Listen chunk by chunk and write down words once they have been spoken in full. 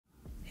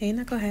Hey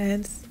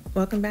knuckleheads,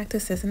 welcome back to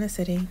Sis in the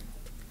City.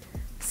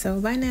 So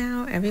by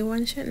now,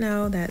 everyone should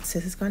know that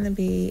Sis is going to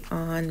be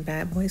on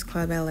Bad Boys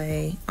Club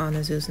LA on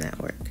the Zeus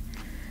Network.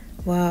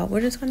 Well,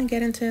 we're just going to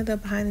get into the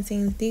behind the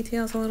scenes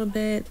details a little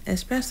bit,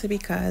 especially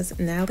because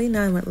Natalie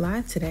Nunn went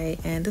live today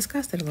and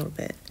discussed it a little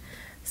bit.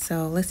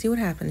 So let's see what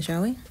happened,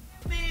 shall we?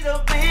 Be the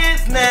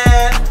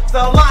business,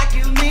 so like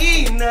you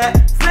mean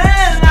that,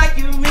 say like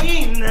you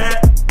mean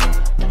that.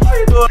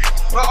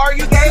 Well, are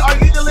you gay? Are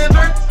you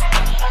delivered?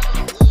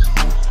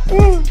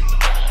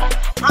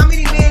 How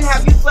many men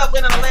have you slept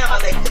with in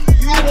Atlanta lately?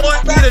 You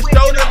want me to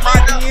show them my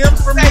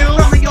DMs from you?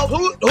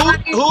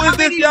 Who is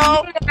this,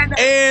 y'all?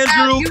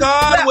 Andrew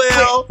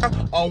Caldwell. I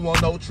don't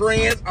want no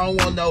trends. I don't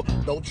want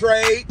no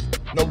trade,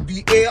 no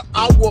DL.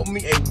 I want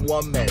me a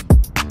woman.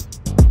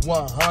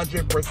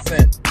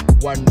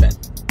 100% one man.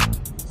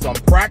 So I'm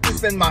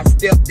practicing my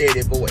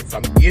stepdaddy voice.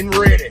 I'm getting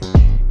ready.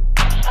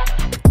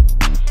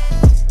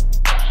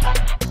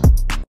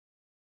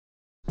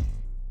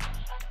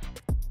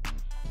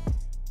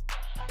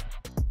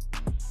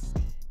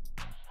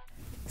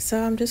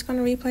 So I'm just going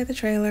to replay the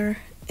trailer,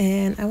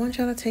 and I want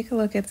y'all to take a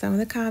look at some of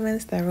the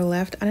comments that were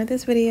left under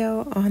this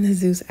video on the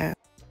Zeus app.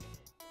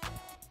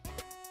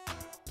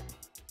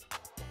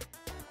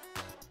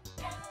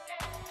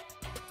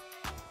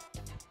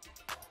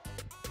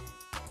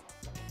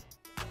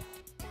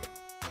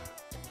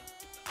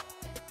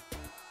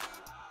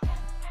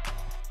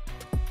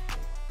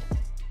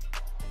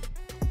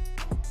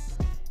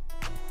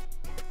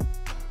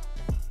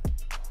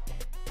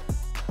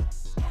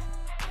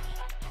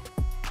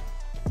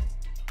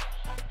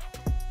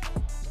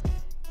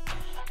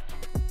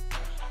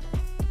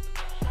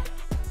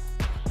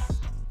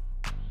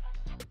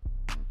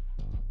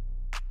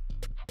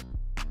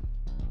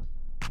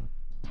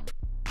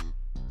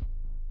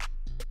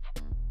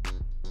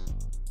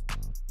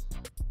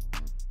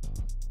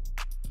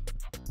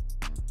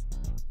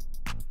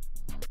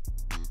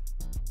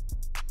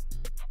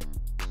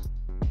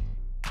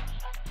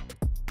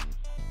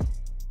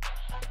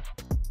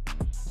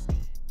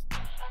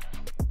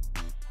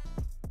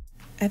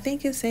 I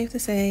think it's safe to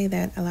say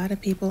that a lot of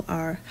people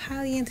are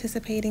highly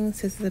anticipating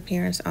Sis's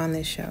appearance on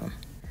this show.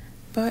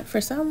 But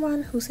for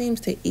someone who seems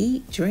to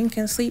eat, drink,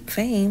 and sleep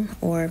fame,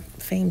 or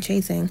fame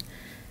chasing,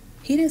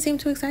 he didn't seem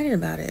too excited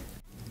about it.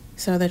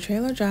 So the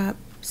trailer dropped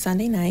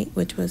Sunday night,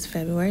 which was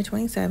February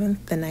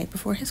 27th, the night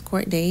before his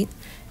court date,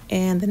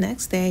 and the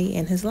next day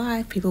in his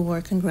live, people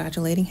were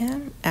congratulating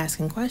him,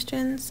 asking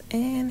questions,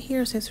 and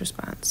here's his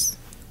response.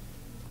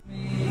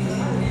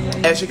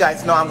 As you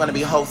guys know, I'm going to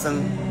be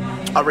hosting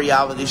a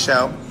reality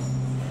show.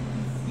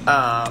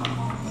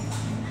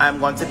 I'm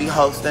going to be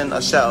hosting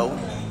a show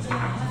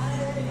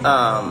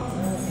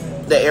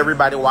that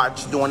everybody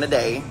watch during the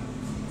day.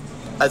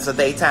 It's a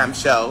daytime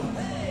show.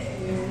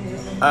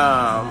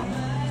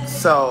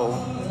 So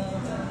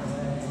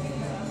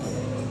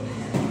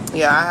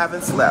yeah, I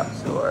haven't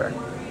slept, or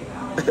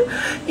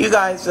you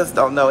guys just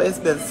don't know. It's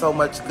been so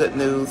much good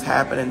news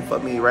happening for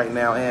me right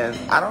now, and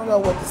I don't know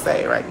what to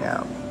say right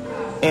now.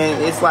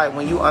 And it's like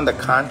when you're under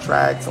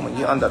contracts and when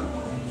you're under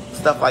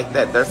stuff like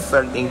that, there's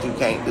certain things you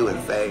can't do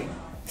and say.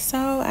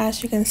 So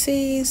as you can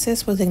see,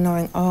 Sis was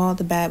ignoring all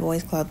the Bad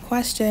Boys Club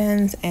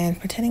questions and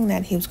pretending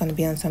that he was going to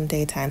be on some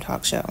daytime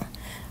talk show.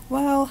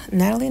 Well,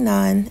 Natalie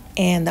Nunn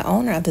and the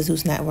owner of the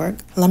Zeus Network,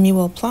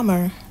 Lemuel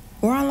Plummer,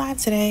 were on live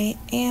today,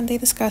 and they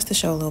discussed the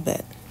show a little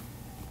bit.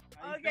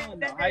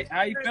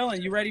 How you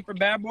feeling? You ready for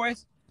Bad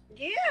Boys?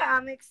 Yeah,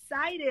 I'm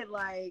excited.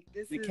 Like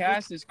the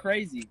cast is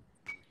crazy.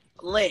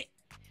 Lit.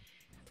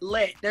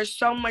 There's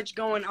so much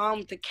going on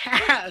with the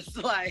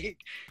cast. Like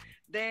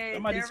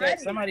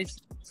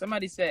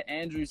somebody said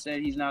Andrew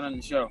said he's not on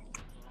the show.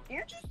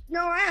 Andrew?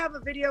 No, I have a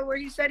video where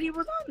he said he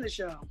was on the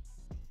show.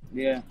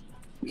 Yeah.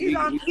 He's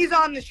on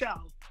the show.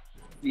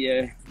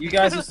 Yeah. You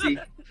guys will see. Oh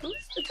my god,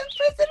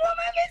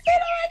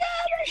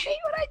 I hate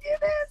when I do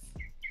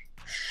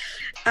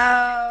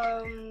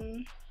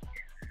this.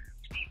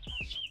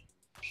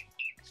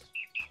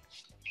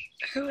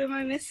 Who am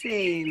I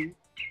missing?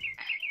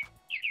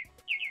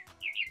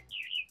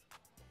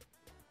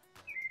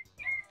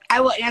 I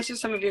will answer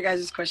some of your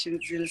guys'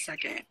 questions in a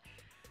second.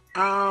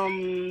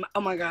 Oh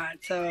my god.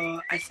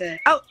 So I said,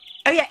 oh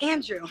yeah,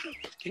 Andrew.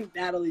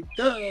 Natalie,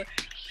 duh.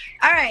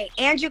 All right,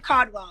 Andrew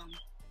Caldwell.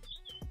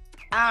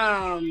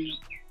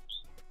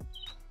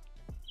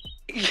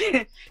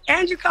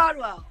 Andrew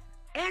Caldwell.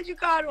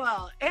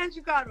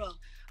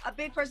 A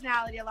big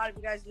personality. A lot of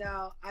you guys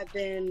know. I've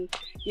been,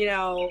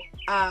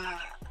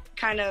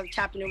 kind of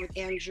tapping in with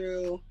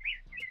Andrew.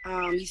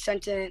 He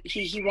sent in.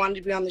 He wanted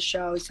to be on the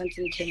show. He sent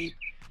in a tape.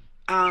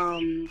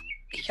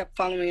 He kept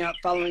following up.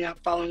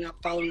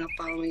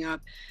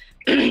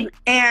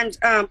 And,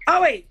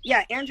 oh wait,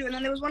 yeah, Andrew. And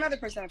then there was one other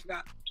person I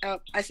forgot.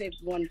 I saved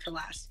one for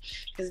last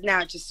because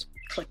now it just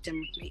clicked in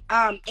with me.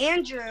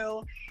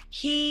 Andrew,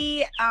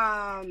 he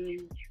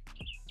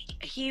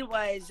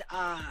was,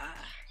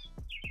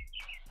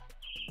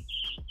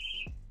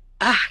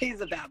 he's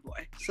a bad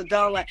boy. So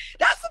don't let,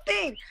 that's the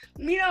thing.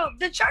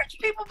 The church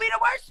people be the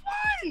worst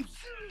ones.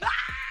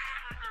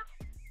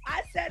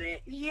 I said said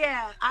it.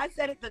 Yeah, I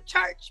said it. The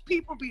church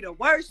people be the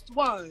worst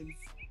ones.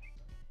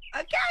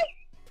 Okay.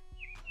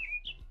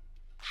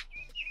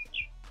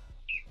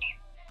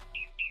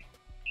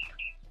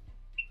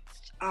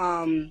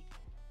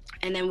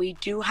 And then we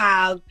do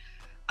have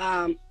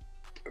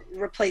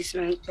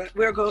replacement, but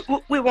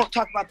we won't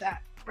talk about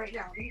that right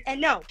now. And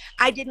no,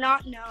 I did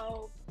not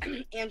know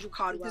Andrew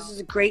Caldwell. This is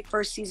a great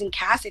first season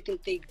cast. I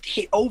think they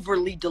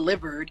overly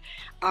delivered.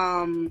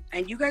 And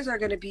you guys are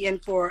going to be in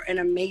for an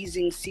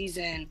amazing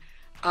season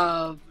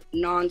of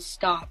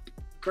nonstop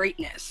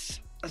greatness.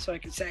 That's what I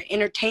can say.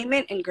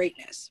 Entertainment and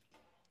greatness.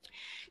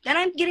 Then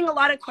I'm getting a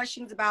lot of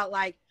questions about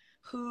like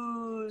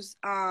who's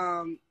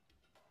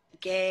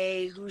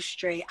gay, who's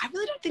straight. I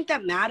really don't think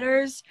that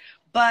matters,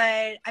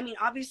 but I mean,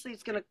 obviously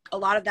a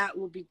lot of that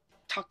will be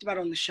talked about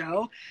on the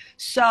show.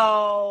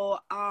 So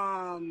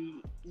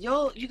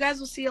you guys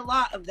will see a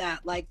lot of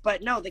that. Like,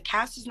 but no, the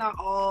cast is not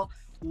all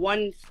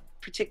one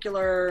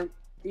particular,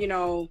 you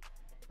know,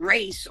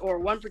 race or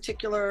one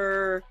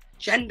particular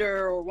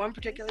gender or one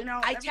particular, you know.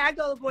 I tagged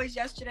all the boys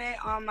yesterday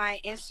on my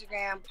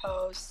Instagram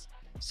post,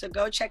 so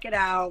go check it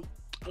out.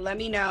 Let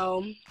me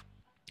know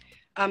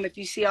if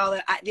you see all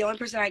that. The only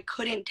person I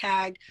couldn't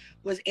tag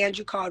was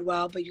Andrew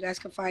Caldwell, but you guys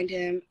can find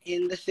him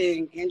in the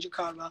thing, Andrew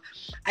Caldwell.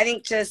 I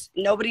think just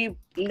nobody,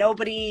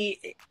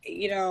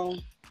 you know,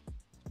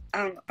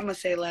 I'm gonna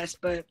say less,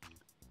 but.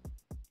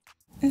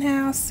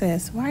 Now,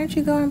 sis, why did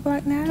you go and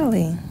block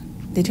Natalie?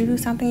 Did you do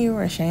something you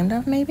were ashamed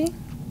of, maybe?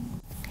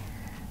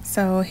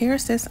 So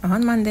here's sis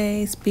on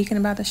Monday speaking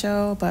about the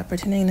show, but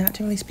pretending not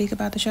to really speak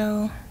about the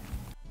show.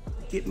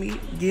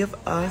 Give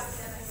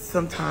us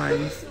some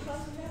time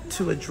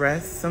to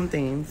address some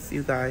things,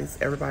 you guys.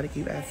 Everybody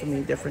keep asking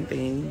me different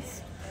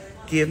things.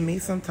 Give me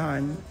some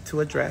time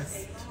to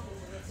address.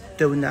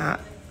 Do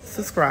not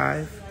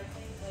subscribe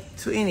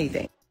to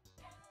anything.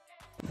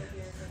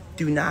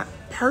 Do not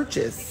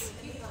purchase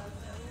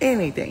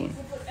anything.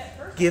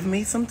 Give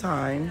me some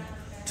time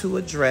to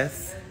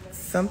address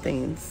some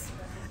things,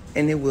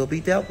 and it will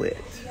be dealt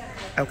with.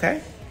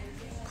 Okay?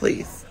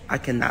 Please. I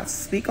cannot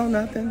speak on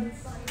nothing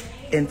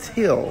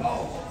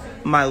until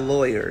my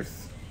lawyers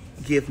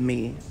give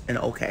me an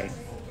okay.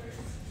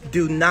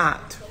 Do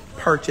not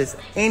purchase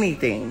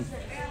anything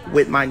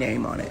with my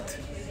name on it.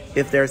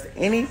 If there's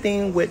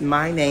anything with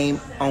my name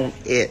on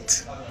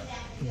it,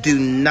 do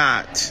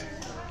not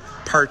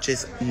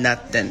purchase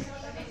nothing.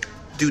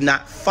 Do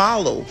not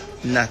follow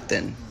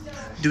nothing.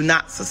 Do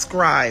not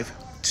subscribe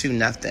to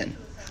nothing.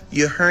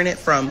 You're hearing it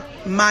from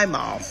my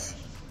mouth.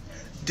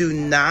 Do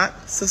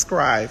not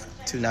subscribe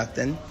to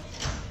nothing.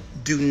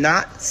 Do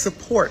not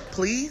support,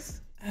 please.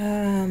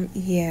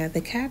 Yeah,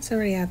 the cat's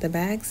already out the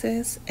bag,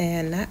 sis,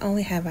 and not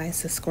only have I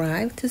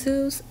subscribed to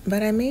Zeus,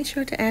 but I made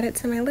sure to add it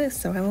to my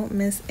list so I won't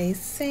miss a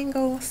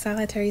single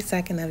solitary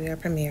second of your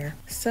premiere.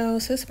 So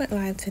Zeus went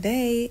live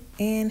today,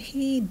 and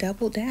he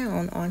doubled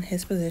down on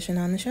his position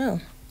on the show.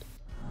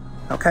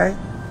 Okay?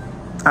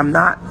 I'm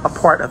not a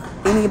part of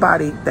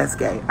anybody that's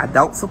gay. I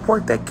don't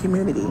support that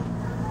community,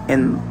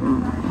 and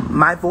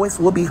my voice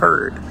will be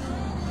heard.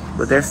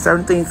 But there's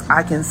certain things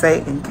I can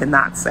say and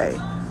cannot say.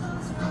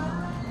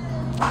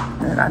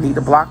 And I need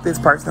to block this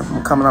person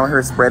from coming over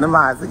here spreading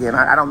lies again.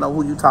 I don't know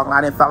who you talking.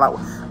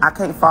 I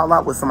can't fall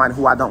out with somebody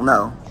who I don't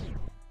know.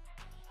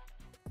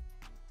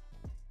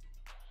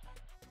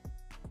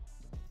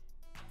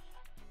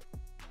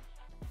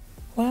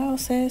 Well,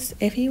 sis,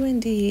 if you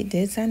indeed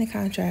did sign a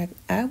contract,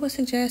 I would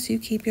suggest you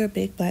keep your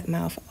big black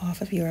mouth off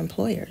of your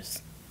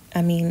employers.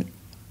 I mean,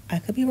 I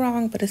could be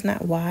wrong, but it's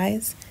not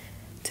wise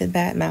to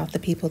badmouth the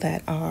people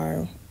that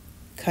are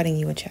cutting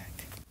you a check,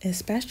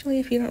 especially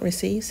if you don't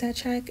receive said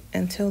check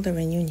until the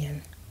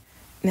reunion.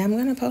 Now, I'm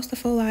going to post a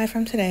full live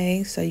from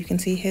today so you can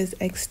see his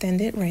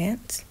extended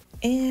rant,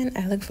 and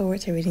I look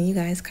forward to reading you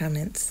guys'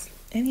 comments.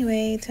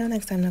 Anyway, till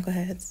next time,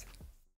 knuckleheads.